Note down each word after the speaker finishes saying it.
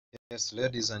Yes,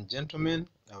 ladies and gentlemen,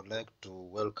 I would like to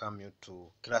welcome you to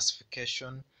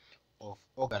classification of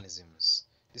organisms.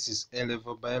 This is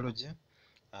A-level biology,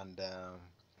 and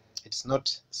it's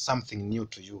not something new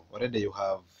to you. Already you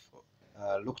have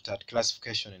looked at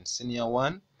classification in senior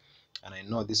 1, and I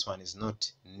know this one is not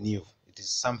new. It is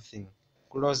something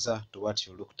closer to what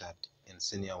you looked at in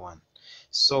senior 1.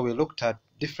 So we looked at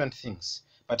different things,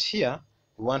 but here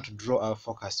we want to draw our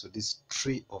focus to this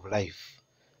tree of life.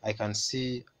 I can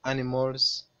see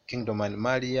animals, kingdom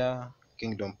Animalia,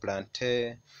 kingdom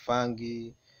Plantae, fungi,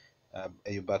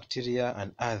 eubacteria,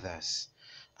 and others.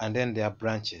 And then there are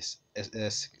branches,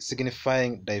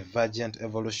 signifying divergent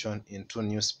evolution into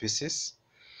new species.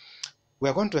 We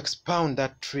are going to expound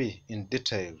that tree in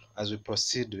detail as we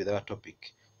proceed with our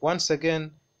topic. Once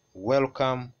again,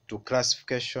 welcome to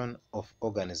classification of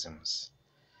organisms.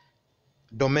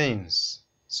 Domains.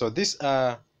 So these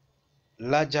are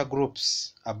larger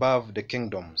groups above the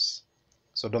kingdoms.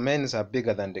 So domains are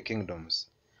bigger than the kingdoms.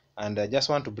 And I just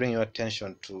want to bring your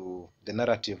attention to the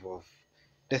narrative of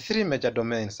the 3 major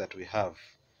domains that we have.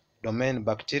 Domain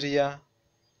bacteria,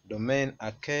 domain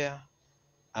archaea,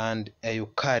 and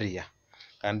eukarya.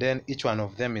 And then each one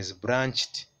of them is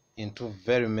branched into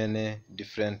very many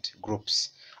different groups,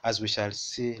 as we shall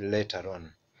see later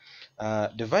on.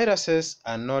 The viruses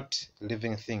are not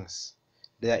living things.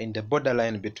 They are in the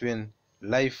borderline between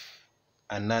life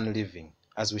and non-living,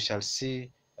 as we shall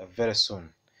see very soon.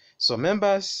 So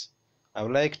members, I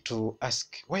would like to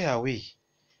ask, where are we?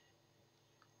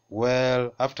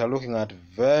 Well, after looking at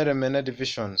very many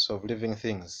divisions of living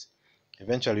things,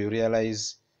 eventually you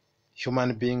realize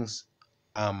human beings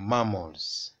are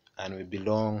mammals, and we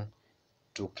belong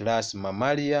to class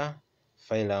Mammalia,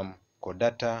 phylum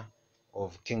Chordata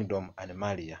of kingdom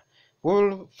Animalia.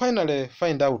 We'll finally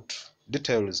find out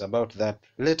details about that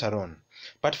later on.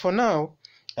 But for now,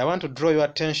 I want to draw your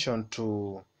attention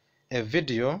to a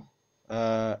video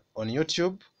on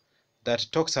YouTube that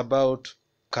talks about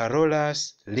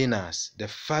Carolus Linnaeus, the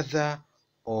father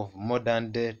of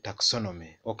modern-day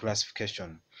taxonomy or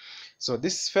classification. So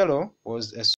this fellow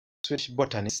was a Swedish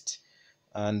botanist,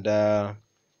 and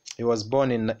he was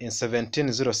born in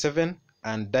 1707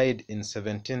 and died in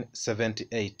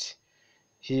 1778.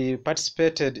 He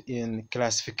participated in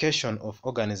classification of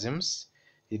organisms.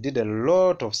 He did a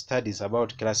lot of studies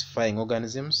about classifying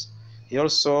organisms. He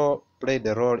also played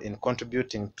a role in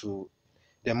contributing to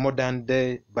the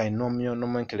modern-day binomial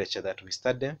nomenclature that we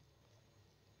study.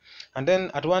 And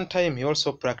then at one time he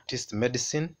also practiced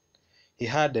medicine. He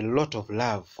had a lot of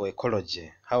love for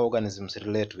ecology, how organisms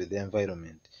relate with the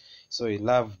environment. So he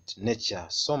loved nature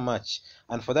so much,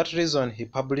 and for that reason he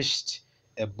published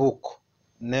a book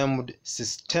named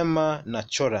Systema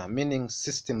Natura, meaning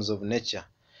systems of nature.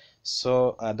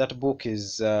 So that book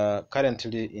is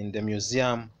currently in the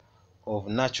Museum of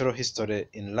Natural History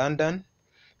in London.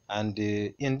 And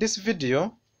in this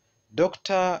video,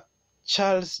 Dr.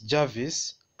 Charles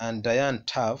Jarvis and Diane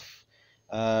Taff,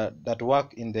 that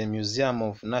work in the Museum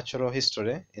of Natural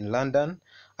History in London,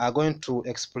 are going to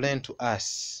explain to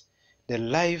us the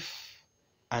life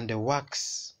and the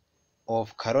works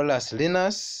of Carolus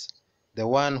Linnaeus, the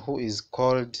one who is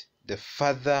called the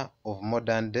father of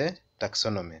modern-day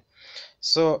taxonomy.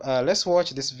 So let's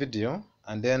watch this video,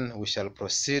 and then we shall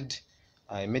proceed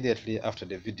immediately after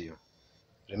the video.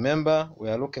 Remember, we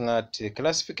are looking at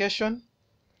classification,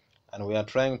 and we are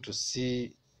trying to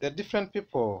see the different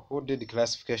people who did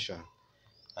classification.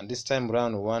 And this time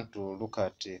around, we want to look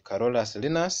at Carolus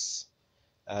Linnaeus,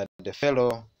 the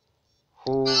fellow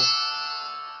who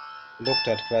looked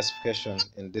at classification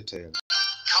in detail.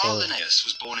 Carl Linnaeus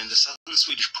was born in the southern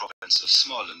Swedish province of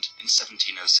Småland in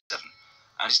 1707,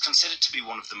 and is considered to be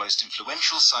one of the most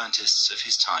influential scientists of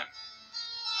his time.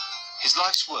 His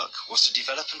life's work was to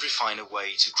develop and refine a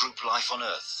way to group life on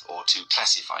Earth, or to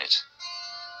classify it.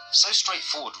 So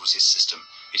straightforward was his system,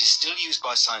 it is still used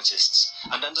by scientists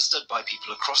and understood by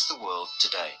people across the world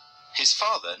today. His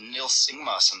father, Niels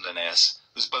Ingmarsson Linnaeus,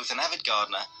 was both an avid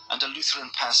gardener and a Lutheran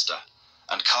pastor,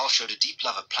 and Carl showed a deep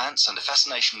love of plants and a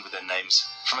fascination with their names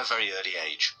from a very early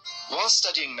age. While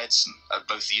studying medicine at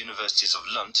both the universities of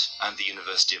Lund and the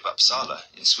University of Uppsala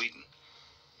in Sweden,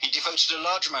 he devoted a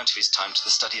large amount of his time to the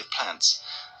study of plants,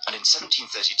 and in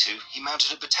 1732 he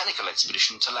mounted a botanical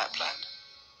expedition to Lapland.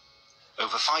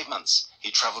 Over 5 months,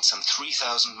 he travelled some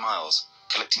 3,000 miles,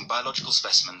 collecting biological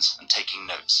specimens and taking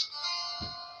notes.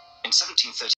 In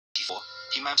 1734,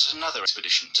 he mounted another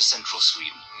expedition to central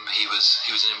Sweden. He was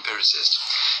an empiricist.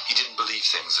 He didn't believe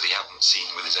things that he hadn't seen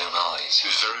with his own eyes. He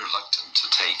was very reluctant to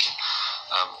take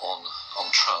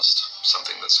on trust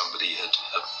something that somebody had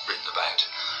written about.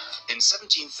 In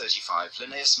 1735,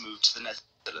 Linnaeus moved to the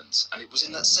Netherlands. Netherlands, and it was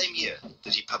in that same year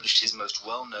that he published his most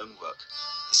well-known work,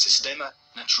 the Systema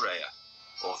Naturae,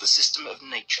 or the System of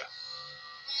Nature.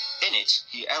 In it,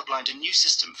 he outlined a new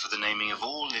system for the naming of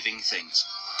all living things.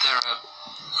 There are,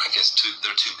 I guess,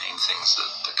 there are two main things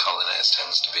that Carl Linnaeus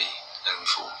tends to be known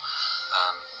for.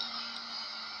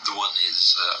 The one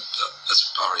is, as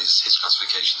far as his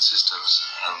classification systems,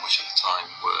 which at the time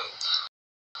were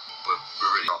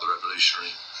really rather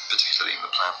revolutionary, particularly in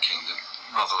the plant kingdom,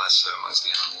 rather less so amongst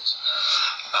the animals.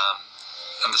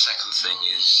 And the second thing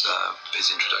is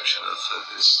his introduction of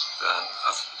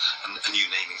a new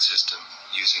naming system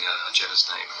using a genus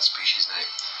name and a species name,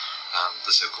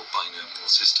 the so-called binomial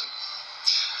system.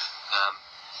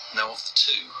 Now, of the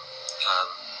two,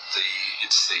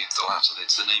 it's the latter,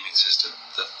 it's the naming system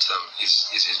that is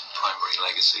his primary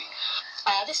legacy.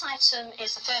 This item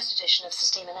is the first edition of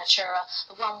Systema Naturae,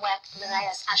 the one where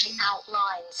Linnaeus actually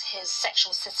outlines his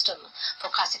sexual system for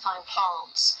classifying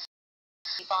plants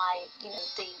by,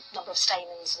 the number of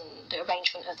stamens and the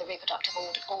arrangement of the reproductive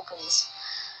organs.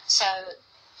 So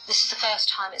this is the first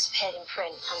time it's appeared in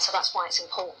print, and so that's why it's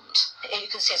important. You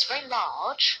can see it's very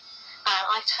large, and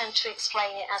I tend to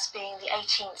explain it as being the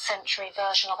 18th century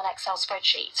version of an Excel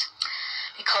spreadsheet,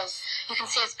 because you can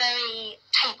see it's very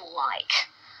table-like.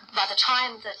 By the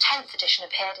time the 10th edition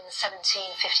appeared in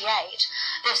 1758,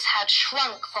 this had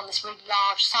shrunk from this really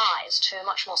large size to a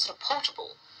much more sort of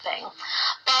portable thing,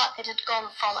 but it had gone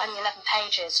from only 11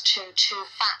 pages to 2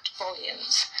 fat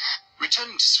volumes.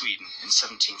 Returning to Sweden in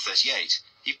 1738,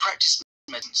 he practiced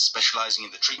medicine, specialising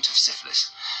in the treatment of syphilis,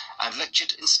 and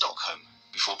lectured in Stockholm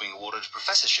before being awarded a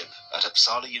professorship at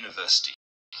Uppsala University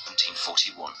in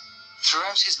 1741.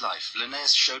 Throughout his life,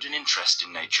 Linnaeus showed an interest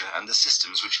in nature and the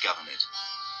systems which govern it.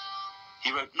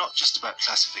 He wrote not just about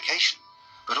classification,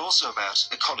 but also about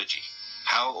ecology,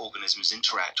 how organisms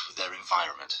interact with their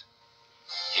environment.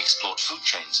 He explored food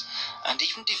chains and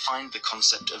even defined the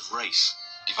concept of race,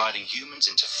 dividing humans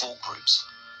into 4 groups: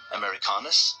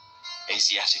 Americanus,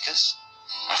 Asiaticus,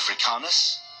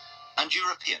 Africanus, and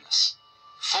Europeanus.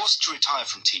 Forced to retire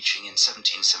from teaching in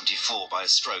 1774 by a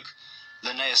stroke,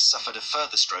 Linnaeus suffered a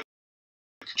further stroke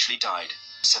and eventually died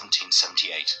in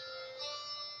 1778.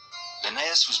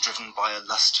 Linnaeus was driven by a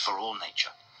lust for all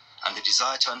nature, and the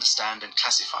desire to understand and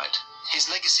classify it. His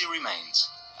legacy remains,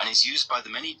 and is used by the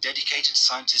many dedicated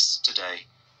scientists today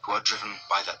who are driven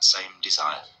by that same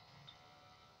desire.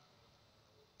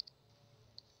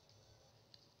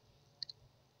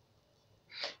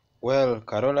 Well,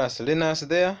 Carolus Linnaeus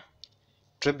there,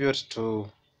 tribute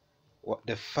to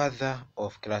the father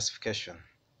of classification.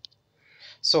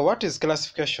 So what is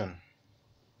classification?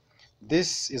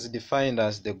 This is defined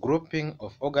as the grouping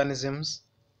of organisms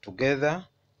together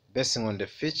based on the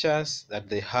features that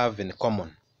they have in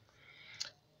common.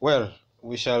 Well,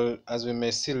 we shall, as we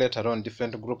may see later on,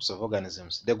 different groups of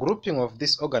organisms. The grouping of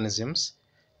these organisms,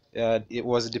 it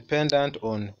was dependent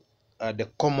on the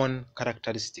common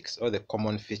characteristics or the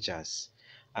common features.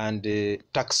 And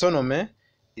taxonomy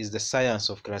is the science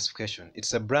of classification.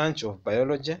 It's a branch of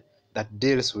biology that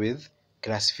deals with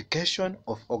classification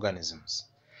of organisms.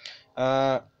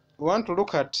 We want to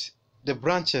look at the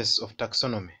branches of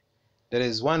taxonomy. There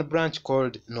is one branch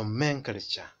called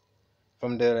nomenclature,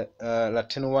 from the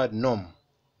Latin word nom,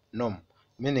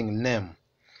 meaning name.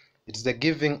 It's the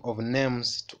giving of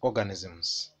names to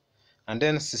organisms. And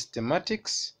then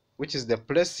systematics, which is the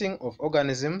placing of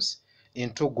organisms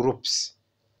into groups,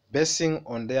 basing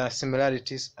on their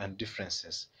similarities and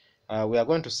differences. We are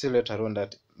going to see later on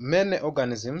that many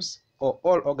organisms, or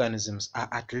all organisms, are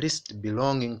at least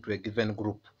belonging to a given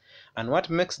group. And what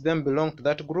makes them belong to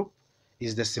that group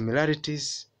is the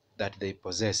similarities that they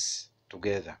possess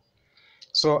together.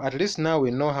 So at least now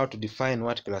we know how to define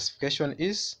what classification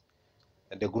is,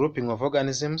 the grouping of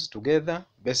organisms together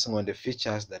based on the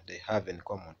features that they have in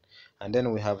common. And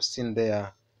then we have seen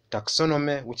there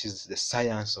taxonomy, which is the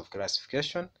science of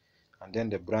classification, and then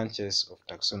the branches of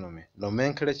taxonomy,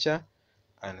 nomenclature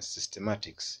and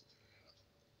systematics.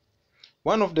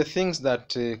 One of the things that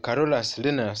Carolus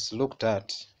Linnaeus looked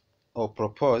at or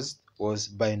proposed was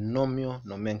binomial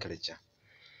nomenclature,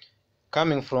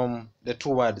 coming from the 2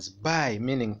 words bi,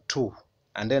 meaning 2,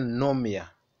 and then nomia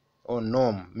or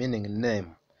nom, meaning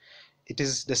name. It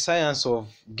is the science of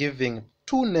giving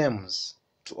 2 names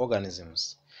to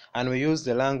organisms, and we use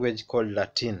the language called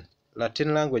Latin.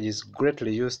 Latin language is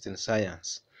greatly used in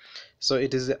science. So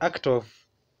it is the act of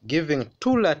giving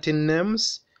 2 Latin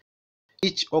names to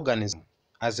each organism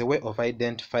as a way of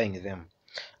identifying them.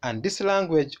 And this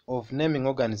language of naming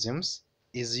organisms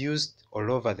is used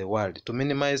all over the world to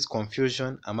minimize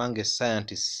confusion among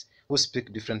scientists who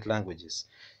speak different languages.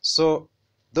 So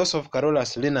those of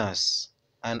Carolus Linnaeus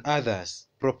and others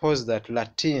proposed that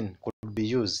Latin could be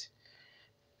used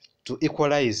to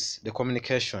equalize the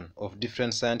communication of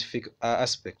different scientific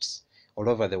aspects all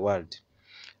over the world.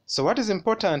 So what is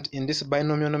important in this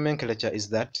binomial nomenclature is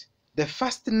that the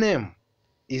first name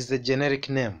is the generic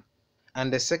name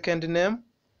and the second name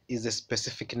is the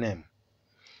specific name.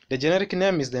 The generic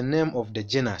name is the name of the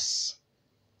genus,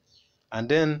 and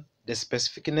then the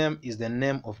specific name is the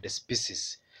name of the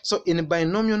species. So in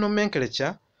binomial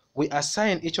nomenclature, we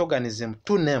assign each organism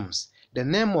two names, the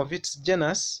name of its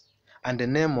genus and the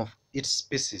name of its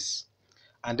species.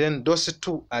 And then those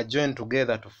two are joined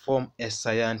together to form a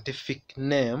scientific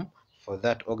name for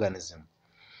that organism.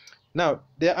 Now,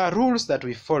 there are rules that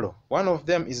we follow. One of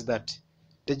them is that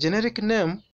the generic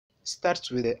name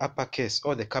starts with the uppercase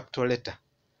or the capital letter,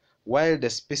 while the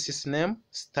species name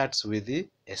starts with a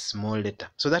small letter.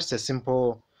 So that's a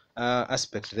simple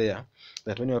aspect there,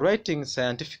 that when you're writing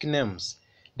scientific names,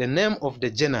 the name of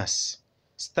the genus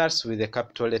starts with a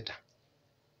capital letter,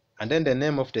 and then the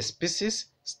name of the species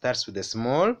starts with a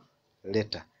small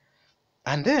letter.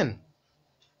 And then,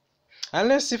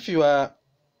 unless if you are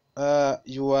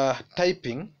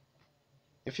typing,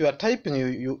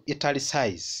 you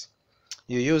italicize,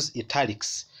 you use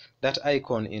italics, that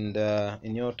icon in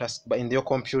your taskbar in your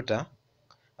computer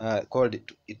called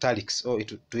italics, or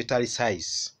to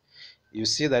italicize. You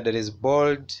see that there is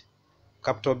bold,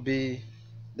 capital B,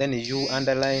 then U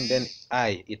underline, then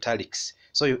I, italics.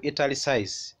 So you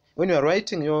italicize. When you are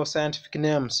writing your scientific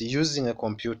names using a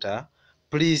computer,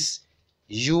 please,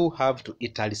 you have to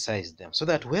italicize them so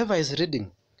that whoever is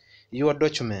reading your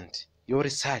document, your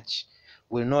research,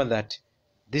 will know that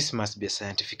this must be a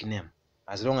scientific name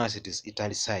as long as it is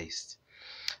italicized.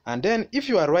 And then if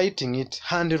you are writing it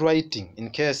handwriting, in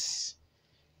case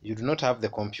you do not have the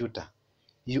computer,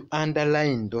 you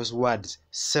underline those words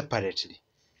separately.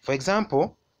 For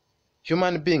example,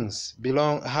 human beings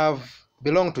belong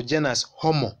to genus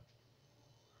Homo,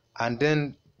 and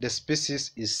then the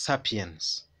species is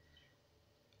Sapiens.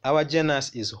 Our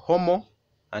genus is Homo,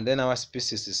 and then our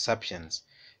species is Sapiens.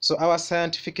 So our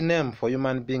scientific name for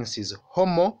human beings is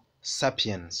Homo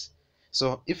sapiens.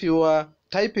 So if you are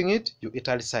typing it, you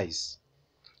italicize.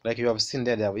 Like you have seen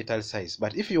there, they have italicized.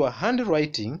 But if you are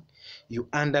handwriting, you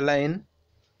underline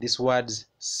these words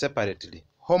separately.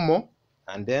 Homo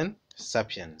and then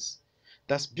sapiens.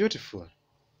 That's beautiful.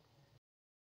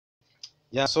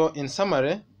 Yeah, so in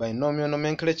summary, binomial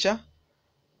nomenclature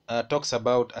talks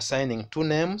about assigning two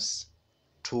names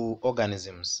to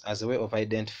organisms as a way of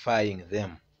identifying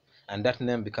them, and that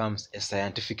name becomes a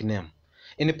scientific name.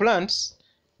 In plants,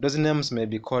 those names may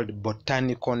be called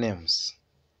botanical names,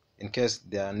 in case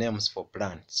they are names for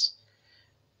plants.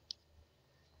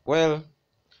 Well,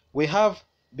 we have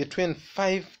between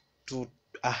 5 to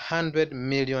 100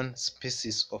 million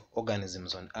species of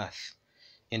organisms on Earth.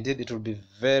 Indeed, it will be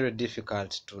very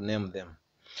difficult to name them.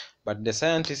 But the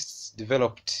scientists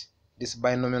developed this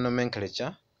binomial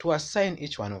nomenclature to assign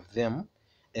each one of them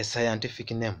a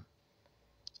scientific name.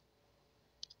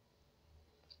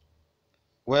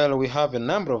 Well, we have a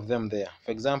number of them there.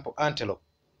 For example, antelope.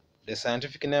 The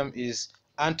scientific name is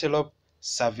Antelope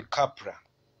cervicapra.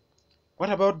 What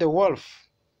about the wolf?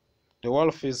 The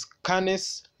wolf is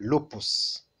Canis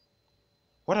lupus.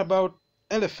 What about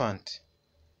elephant?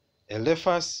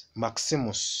 Elephas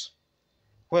maximus.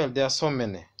 Well, there are so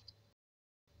many.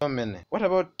 What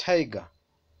about tiger?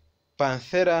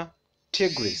 Panthera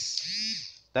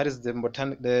tigris. That is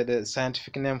the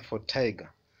scientific name for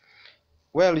tiger.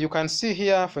 Well, you can see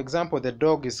here, for example, the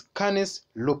dog is Canis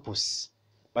lupus,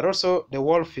 but also the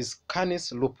wolf is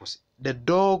Canis lupus. The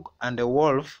dog and the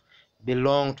wolf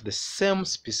belong to the same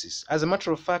species. As a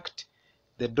matter of fact,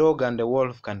 the dog and the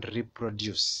wolf can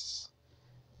reproduce.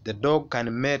 The dog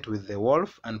can mate with the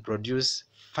wolf and produce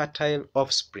fertile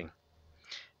offspring.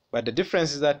 But the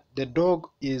difference is that the dog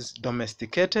is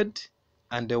domesticated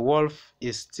and the wolf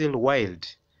is still wild.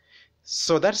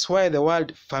 So that's why the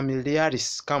word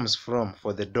familiaris comes from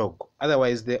for the dog.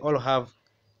 Otherwise, they all have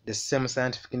the same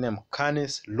scientific name,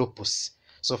 Canis lupus.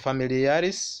 So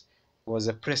familiaris was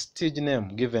a prestige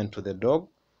name given to the dog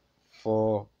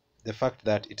for the fact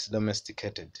that it's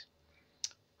domesticated.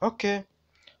 Okay,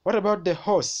 what about the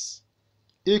horse?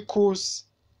 Equus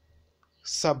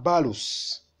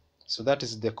sabalus. So that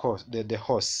is the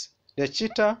horse. The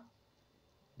cheetah,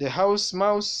 the house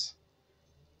mouse,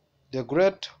 the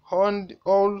great horned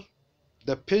owl,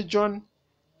 the pigeon,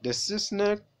 the sea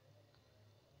snake,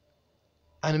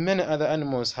 and many other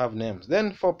animals have names.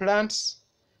 Then for plants,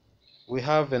 we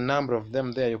have a number of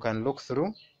them there you can look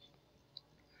through.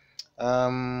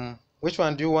 Which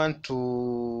one do you want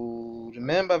to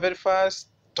remember very fast?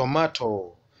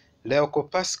 Tomato.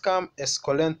 Leucopaspum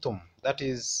esculentum, that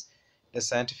is the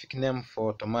scientific name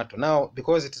for tomato. Now,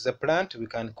 because it is a plant, we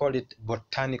can call it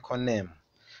botanical name.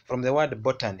 From the word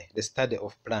botany, the study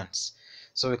of plants.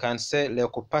 So we can say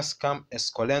Leucopaspum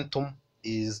esculentum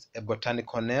is a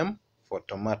botanical name for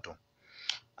tomato.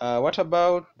 What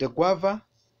about the guava?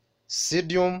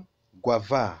 Pseudium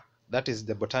guava. That is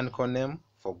the botanical name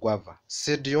for guava.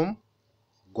 Pseudium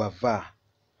guava.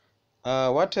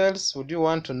 What else would you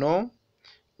want to know?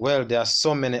 Well, there are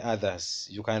so many others.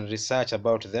 You can research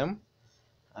about them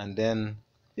and then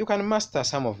you can master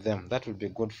some of them. That will be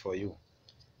good for you.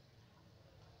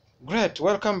 Great.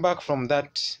 Welcome back from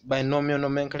that binomial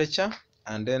nomenclature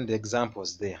and then the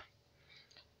examples there.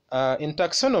 In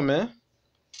taxonomy,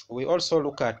 we also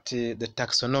look at the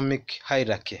taxonomic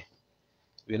hierarchy.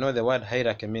 We know the word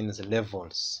hierarchy means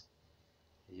levels.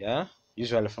 Yeah,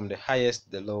 usually from the highest,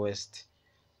 the lowest,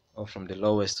 or from the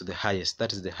lowest to the highest.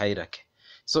 That is the hierarchy.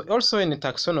 So also in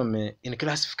taxonomy, in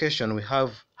classification, we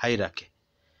have hierarchy.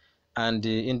 And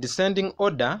in descending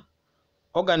order,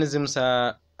 organisms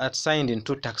are assigned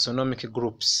into taxonomic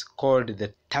groups called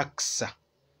the taxa.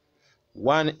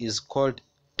 One is called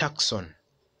taxon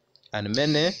and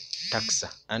many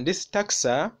taxa. And this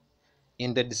taxa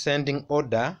in the descending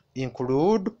order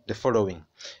include the following,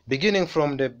 beginning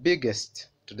from the biggest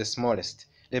to the smallest.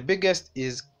 The biggest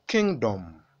is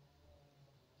kingdom.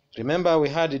 Remember, we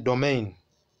had a domain.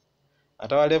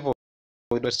 At our level,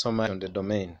 we don't so much on the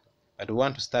domain, but we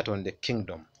want to start on the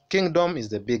kingdom. Kingdom is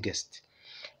the biggest.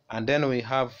 And then we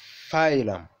have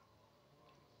phylum.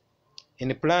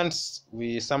 In plants,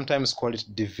 we sometimes call it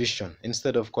division.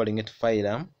 Instead of calling it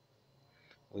phylum,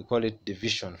 we call it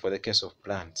division for the case of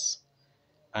plants.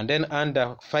 And then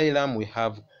under phylum, we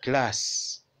have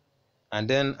class. And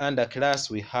then under class,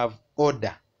 we have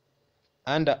order.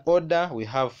 Under order, we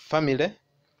have family.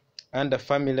 Under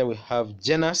family, we have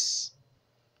genus.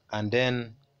 And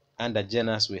then under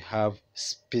genus, we have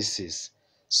species.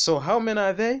 So how many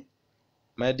are they?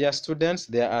 My dear students,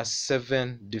 there are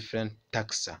 7 different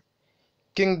taxa.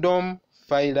 Kingdom,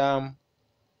 phylum,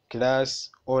 class,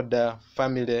 order,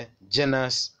 family,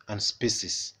 genus, and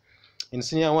species. In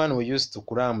senior 1, we used to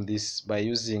cram this by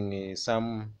using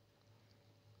some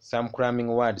cramming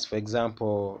words. For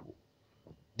example,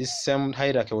 this same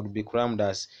hierarchy would be crammed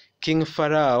as King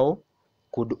Pharaoh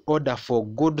could order for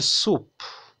good soup.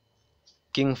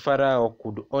 King Pharaoh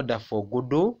could order for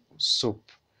good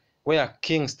soup. Where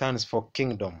king stands for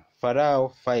kingdom,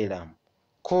 Pharaoh, phylum.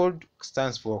 Could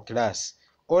stands for class.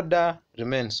 Order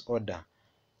remains order.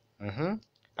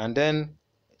 And then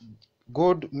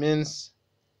good means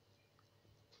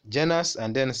genus,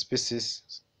 and then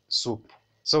species, soup.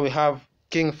 So we have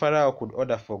King Pharaoh could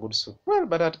order for good soup. Well,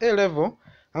 but at A level,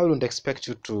 I wouldn't expect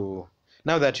you to,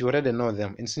 now that you already know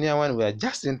them. In senior 1, we are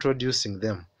just introducing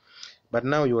them, but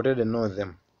now you already know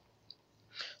them.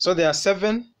 So there are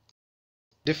 7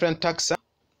 different taxa.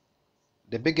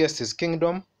 The biggest is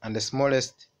kingdom, and the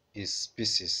smallest is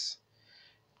species.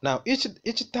 Now, each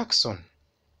taxon,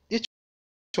 each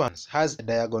one has a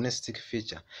diagnostic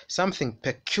feature, something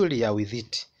peculiar with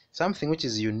it, something which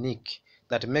is unique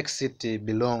that makes it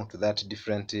belong to that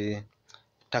different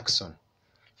taxon.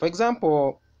 For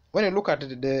example, when you look at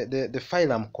the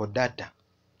phylum Chordata,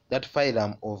 that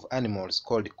phylum of animals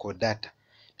called Chordata,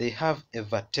 they have a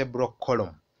vertebral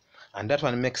column, and that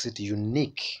one makes it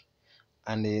unique,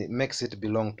 and it makes it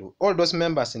belong to all those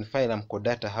members in phylum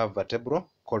Chordata have vertebral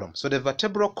column. So the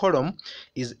vertebral column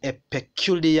is a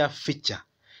peculiar feature.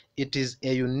 It is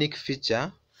a unique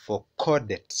feature for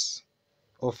chordates,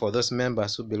 or for those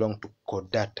members who belong to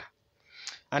Chordata.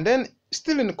 And then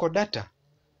still in Chordata,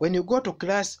 when you go to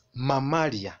class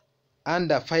Mammalia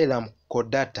under phylum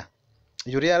Chordata,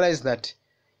 you realize that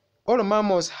all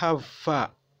mammals have fur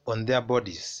on their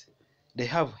bodies. They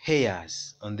have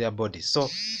hairs on their bodies. So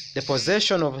the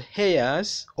possession of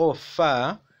hairs or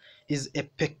fur is a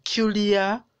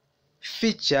peculiar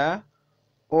feature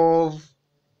of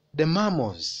the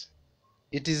mammals.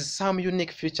 It is some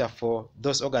unique feature for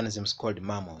those organisms called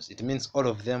mammals. It means all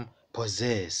of them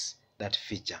possess that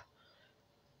feature.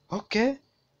 Okay,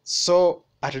 so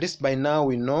at least by now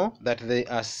we know that there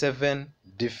are 7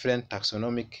 different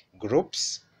taxonomic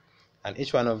groups, and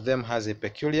each one of them has a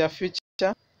peculiar feature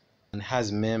and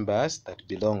has members that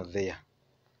belong there.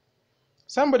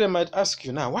 Somebody might ask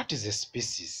you now, what is a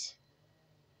species?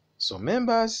 So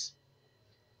members,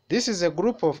 this is a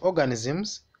group of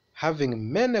organisms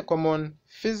having many common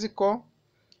physical,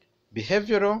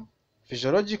 behavioral,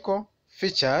 physiological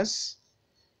features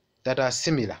that are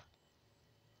similar.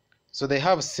 So they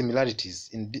have similarities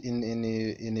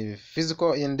in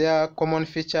physical, in their common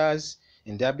features,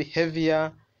 in their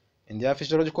behavior, in their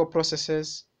physiological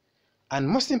processes, and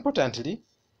most importantly,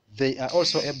 they are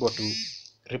also able to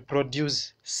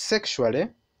reproduce sexually,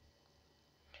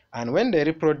 and when they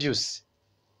reproduce,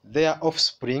 their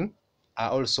offspring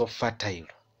are also fertile.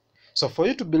 So for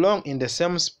you to belong in the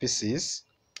same species,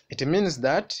 it means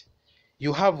that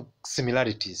you have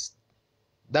similarities.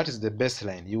 That is the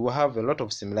baseline. You will have a lot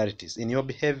of similarities in your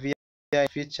behavior,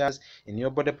 features, in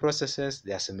your body processes.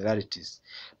 There are similarities.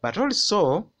 But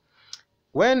also,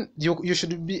 when you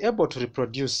should be able to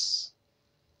reproduce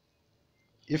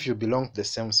if you belong to the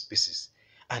same species.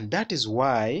 And that is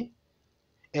why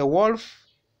a wolf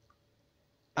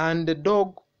and a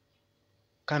dog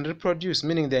can reproduce,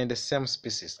 meaning they're in the same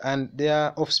species, and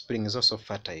their offspring is also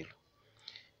fertile.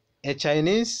 A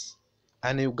Chinese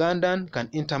and a Ugandan can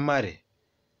intermarry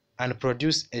and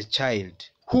produce a child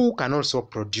who can also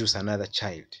produce another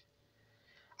child.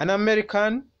 An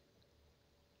American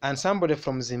and somebody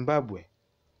from Zimbabwe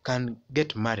can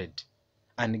get married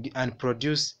and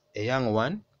produce a young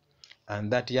one,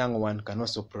 and that young one can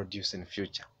also produce in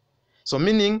future. So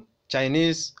meaning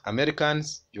Chinese,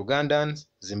 Americans, Ugandans,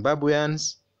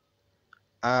 Zimbabweans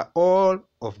are all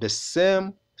of the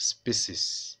same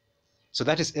species. So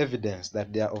that is evidence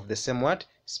that they are of the same what?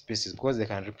 Species, because they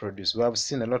can reproduce. We have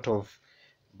seen a lot of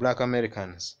black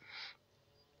Americans,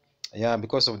 yeah,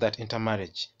 because of that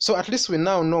intermarriage. So at least we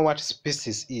now know what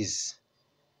species is.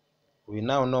 We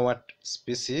now know what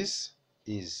species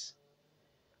is.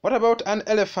 What about an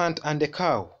elephant and a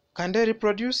cow? Can they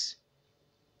reproduce?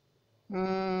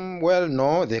 Well,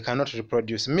 no, they cannot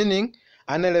reproduce, meaning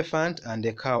an elephant and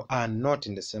a cow are not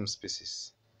in the same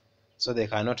species, so they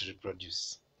cannot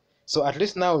reproduce. So at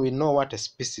least now we know what a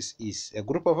species is: a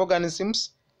group of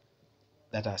organisms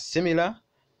that are similar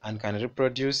and can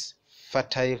reproduce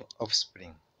fertile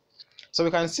offspring. So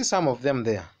we can see some of them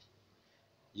there.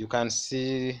 You can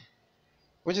see,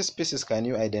 which species can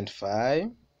you identify?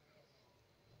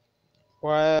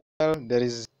 Well, there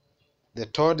is the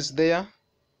toads there,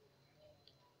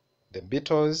 the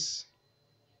beetles.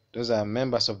 Those are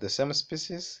members of the same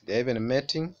species. They're even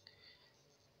mating.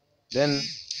 Then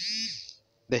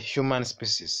the human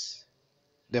species,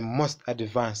 the most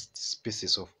advanced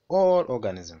species of all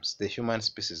organisms, the human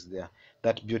species there,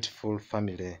 that beautiful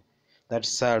family, that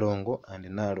Salongo and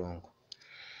Nalongo.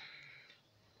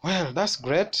 Well, that's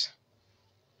great.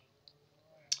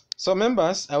 So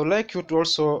members, I would like you to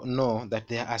also know that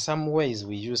there are some ways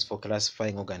we use for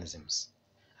classifying organisms.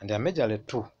 And there are majorly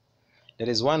two. There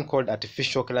is one called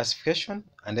artificial classification,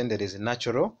 and then there is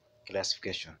natural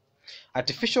classification.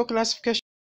 Artificial classification,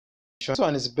 this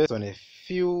one is based on a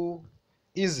few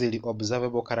easily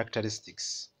observable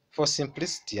characteristics for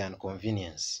simplicity and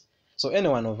convenience. So any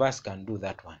one of us can do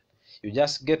that one. You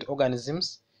just get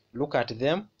organisms, look at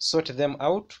them, sort them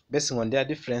out based on their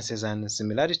differences and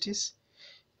similarities.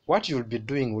 What you'll be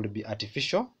doing will be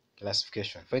artificial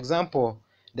classification. For example,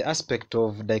 the aspect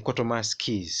of dichotomous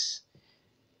keys.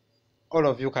 All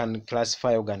of you can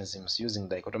classify organisms using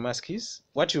dichotomous keys.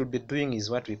 What you'll be doing is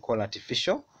what we call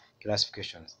artificial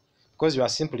classifications, because you are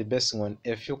simply basing on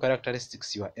a few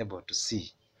characteristics you are able to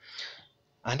see.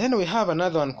 And then we have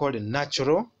another one called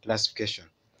natural classification.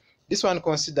 This one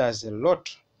considers a lot,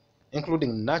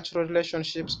 including natural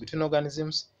relationships between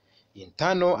organisms,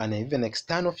 internal and even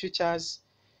external features.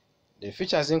 The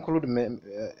features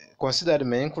considered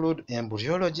may include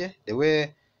embryology,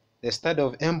 the study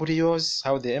of embryos,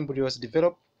 how the embryos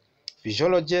develop,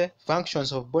 physiology,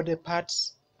 functions of body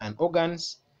parts and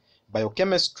organs,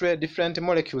 biochemistry, different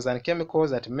molecules and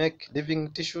chemicals that make living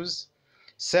tissues,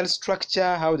 cell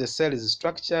structure, how the cell is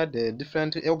structured, the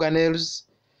different organelles,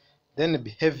 then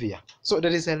behavior. So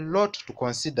there is a lot to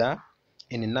consider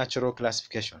in natural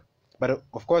classification. But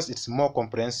of course, it's more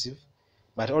comprehensive,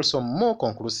 but also more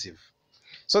conclusive.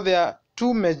 So there are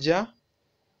two major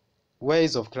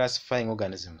ways of classifying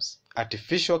organisms: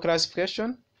 artificial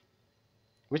classification,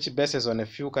 which bases on a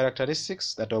few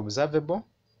characteristics that are observable,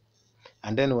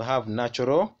 and then we have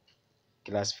natural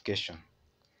classification.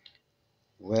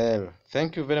 Well,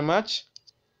 thank you very much.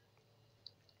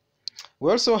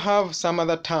 We also have some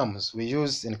other terms we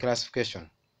use in classification.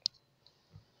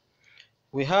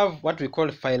 We have what we call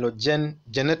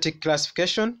phylogenetic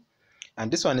classification,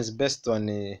 and this one is based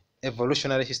on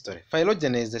evolutionary history.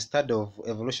 Phylogeny is the study of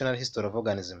evolutionary history of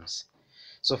organisms.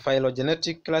 So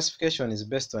phylogenetic classification is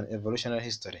based on evolutionary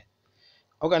history.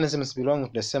 Organisms belonging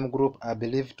to the same group are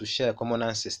believed to share a common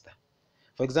ancestor.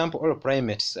 For example, all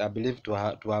primates are believed to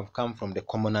have come from the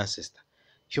common ancestor.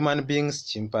 Human beings,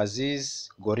 chimpanzees,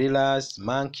 gorillas,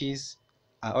 monkeys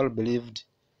are all believed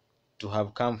to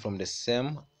have come from the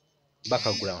same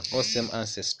background or same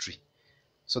ancestry.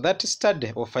 So that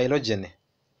study of phylogeny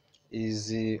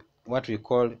is what we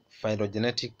call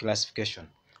phylogenetic classification.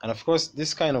 And of course,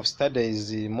 this kind of study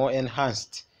is more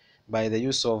enhanced by the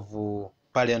use of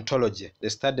paleontology, the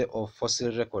study of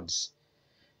fossil records.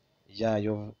 Yeah,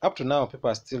 up to now, people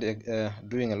are still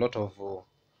doing a lot of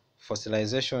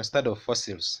fossilization, study of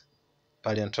fossils,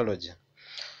 paleontology.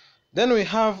 Then we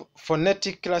have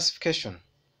phonetic classification.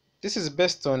 This is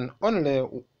based on only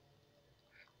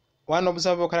one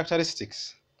observable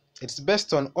characteristics. It's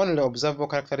based on only observable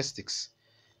characteristics,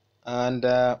 and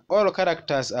all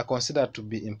characters are considered to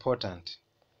be important.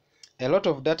 A lot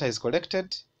of data is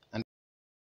collected, and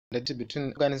the data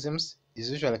between organisms is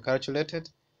usually calculated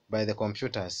by the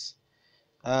computers.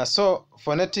 So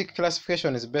phonetic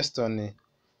classification is based on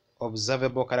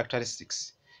observable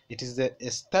characteristics. It is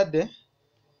a study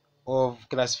of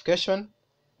classification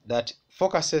that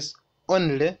focuses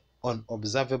only on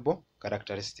observable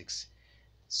characteristics.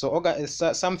 So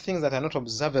some things that are not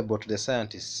observable to the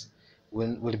scientists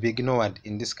will be ignored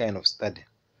in this kind of study.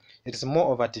 It is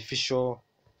more of artificial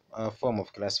form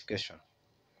of classification.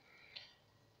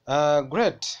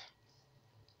 Great.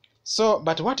 So,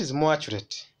 but what is more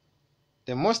accurate?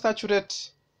 The most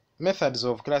accurate methods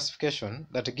of classification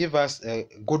that give us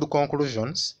good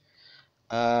conclusions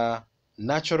are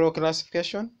natural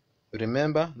classification.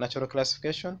 Remember, natural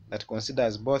classification that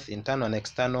considers both internal and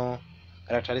external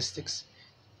characteristics.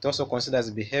 It also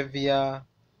considers behavior,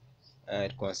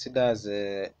 it considers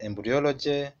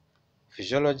embryology,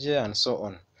 physiology, and so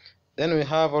on. Then we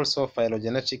have also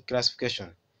phylogenetic classification,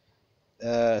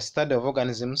 study of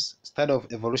organisms, study of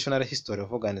evolutionary history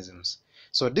of organisms.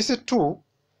 So these two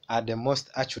are the most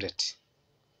accurate.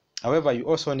 However, you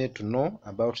also need to know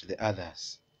about the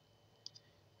others.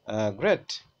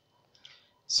 Great.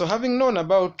 So having known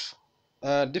about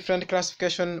different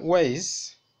classification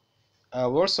ways, we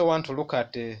also want to look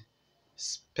at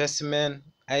specimen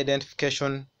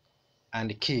identification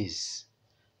and keys.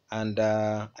 And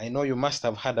I know you must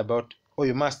have heard about, or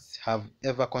you must have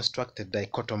ever constructed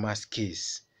dichotomous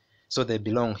keys. So they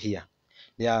belong here.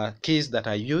 They are keys that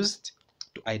are used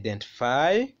to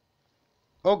identify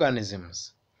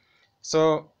organisms.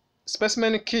 So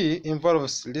specimen key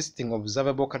involves listing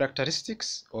observable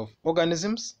characteristics of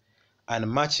organisms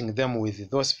and matching them with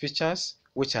those features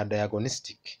which are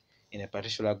diagnostic in a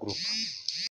particular group.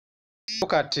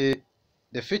 Look at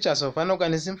the features of an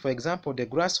organism, for example, the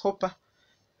grasshopper.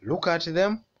 Look at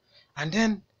them, and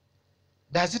then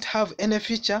does it have any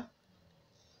feature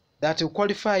that will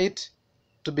qualify it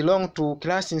to belong to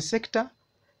class Insecta?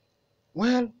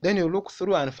 Well, then you look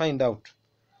through and find out.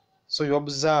 So you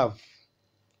observe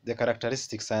the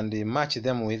characteristics and match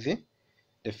them with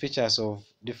the features of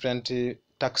different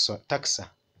taxa,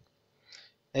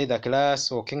 either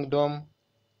class or kingdom.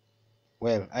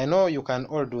 Well, I know you can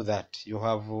all do that. You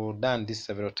have done this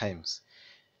several times.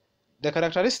 The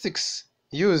characteristics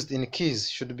used in keys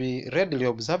should be readily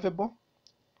observable.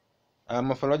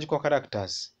 Morphological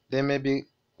characters, they may be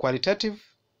qualitative,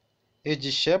 e.g.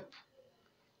 shape,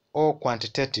 or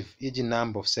quantitative, e.g.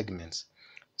 number of segments.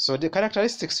 So the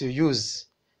characteristics you use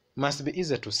must be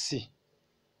easy to see,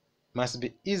 must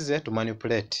be easy to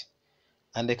manipulate,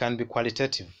 and they can be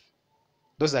qualitative,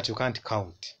 those that you can't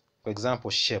count. For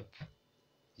example, shape.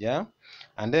 Yeah,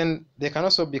 and then they can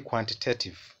also be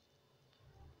quantitative,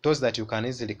 those that you can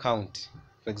easily count.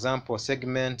 For example,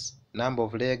 segments, number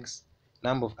of legs,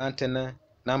 number of antennae,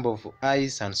 number of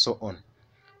eyes, and so on.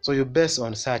 So you base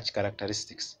on such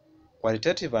characteristics,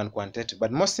 qualitative and quantitative.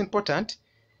 But most important,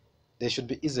 they should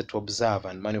be easy to observe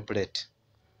and manipulate.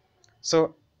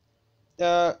 So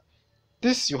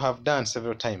this you have done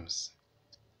several times,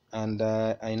 and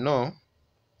I know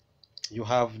you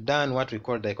have done what we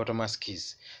call dichotomous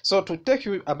keys. So to take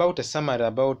you about a summary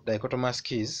about dichotomous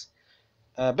keys,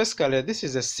 basically this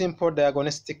is a simple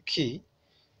diagnostic key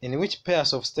in which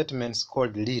pairs of statements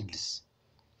called leads,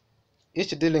 each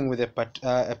dealing with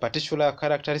a particular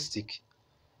characteristic,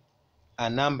 are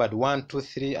numbered 1, 2,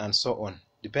 3, and so on,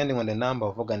 depending on the number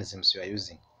of organisms you are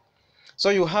using.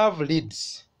 So you have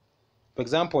leads. For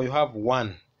example, you have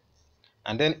 1,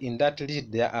 and then in that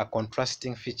lead there are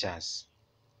contrasting features.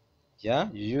 Yeah,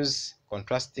 you use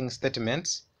contrasting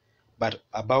statements, but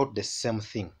about the same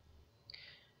thing.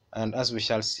 And as we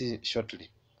shall see shortly,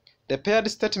 the paired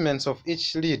statements of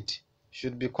each lead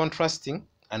should be contrasting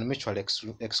and mutually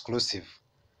exclusive,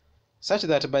 such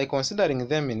that by considering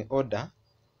them in order,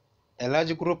 a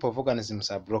large group of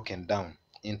organisms are broken down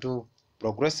into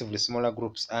progressively smaller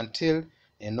groups until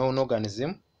a known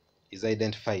organism is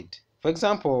identified. For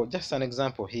example, just an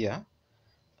example here,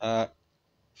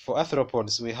 for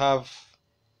arthropods, we have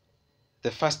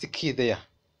the first key there.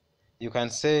 You can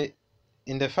say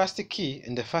in the first key,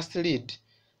 in the first lead,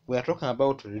 we are talking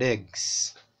about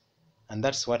legs, and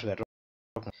that's what we are talking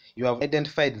about. You have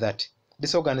identified that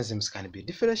these organisms can be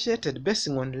differentiated based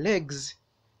on legs.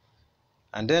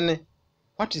 And then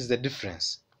what is the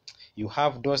difference? You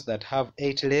have those that have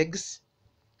 8 legs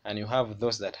and you have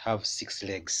those that have 6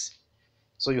 legs.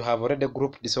 So you have already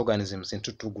grouped these organisms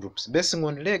into 2 groups based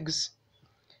on legs.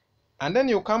 And then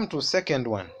you come to second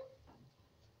one.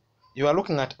 You are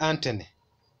looking at antennae.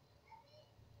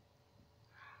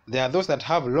 There are those that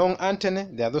have long antennae,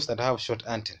 there are those that have short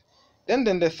antennae. Then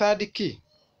the third key,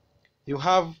 you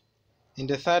have in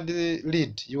the third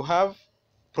lead, you have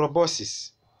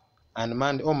proboscis and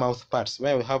mouth parts,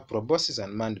 where we have proboscis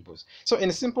and mandibles. So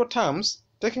in simple terms,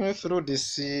 taking you through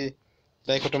this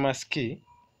dichotomous key,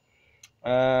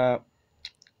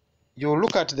 you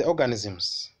look at the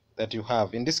organisms that you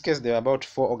have. In this case, there are about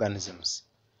 4 organisms.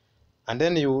 And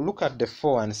then you look at the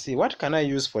 4 and see, what can I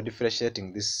use for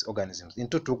differentiating these organisms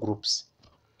into 2 groups?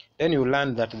 Then you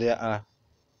learn that there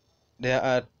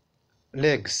are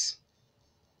legs.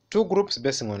 2 groups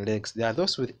based on legs. There are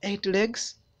those with 8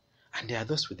 legs and there are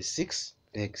those with 6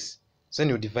 legs. So then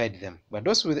you divide them. But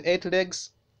those with 8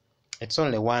 legs, it's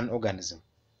only 1 organism,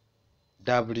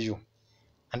 W.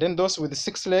 And then those with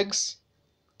 6 legs,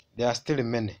 there are still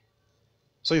many.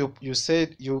 So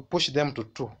you push them to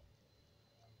 2.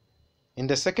 In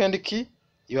the second key,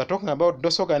 you are talking about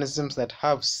those organisms that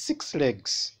have 6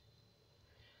 legs.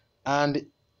 And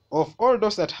of all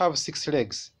those that have 6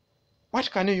 legs, what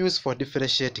can you use for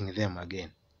differentiating them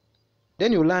again?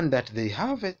 Then you learn that they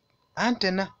have an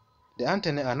antenna. The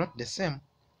antennae are not the same.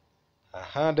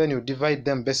 Then you divide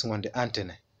them based on the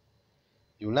antennae.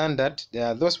 You learn that there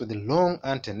are those with long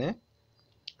antennae,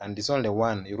 and it's only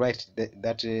 1. You write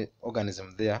that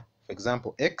organism there, for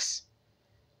example, X.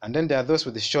 And then there are those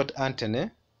with the short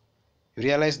antennae. You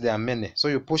realize there are many, so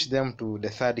you push them to the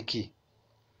third key.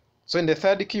 So in the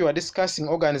third key, you are discussing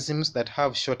organisms that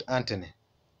have short antennae.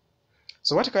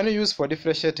 So what can you use for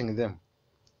differentiating them?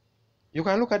 You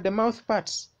can look at the mouth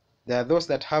parts. There are those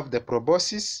that have the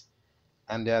proboscis,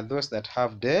 and there are those that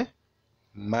have the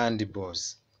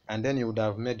mandibles. And then you would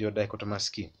have made your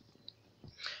dichotomous key.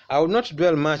 I will not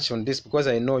dwell much on this because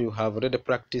I know you have already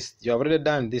practiced, you have already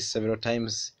done this several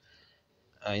times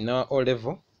in our O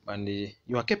level, and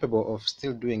you are capable of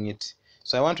still doing it.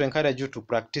 So I want to encourage you to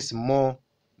practice more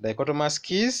dichotomous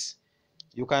keys.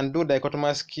 You can do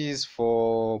dichotomous keys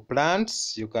for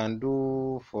plants, you can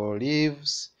do for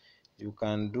leaves, you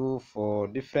can do for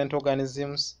different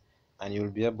organisms, and you'll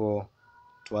be able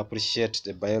to appreciate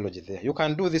the biology there. You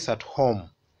can do this at home.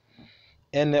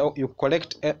 And you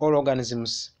collect all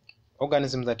organisms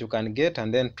that you can get,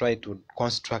 and then try to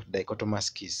construct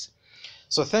dichotomous keys.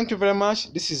 So thank you very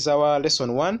much. This is our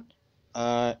lesson 1.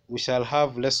 We shall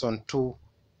have lesson 2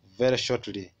 very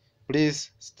shortly.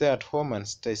 Please stay at home and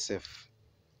stay safe.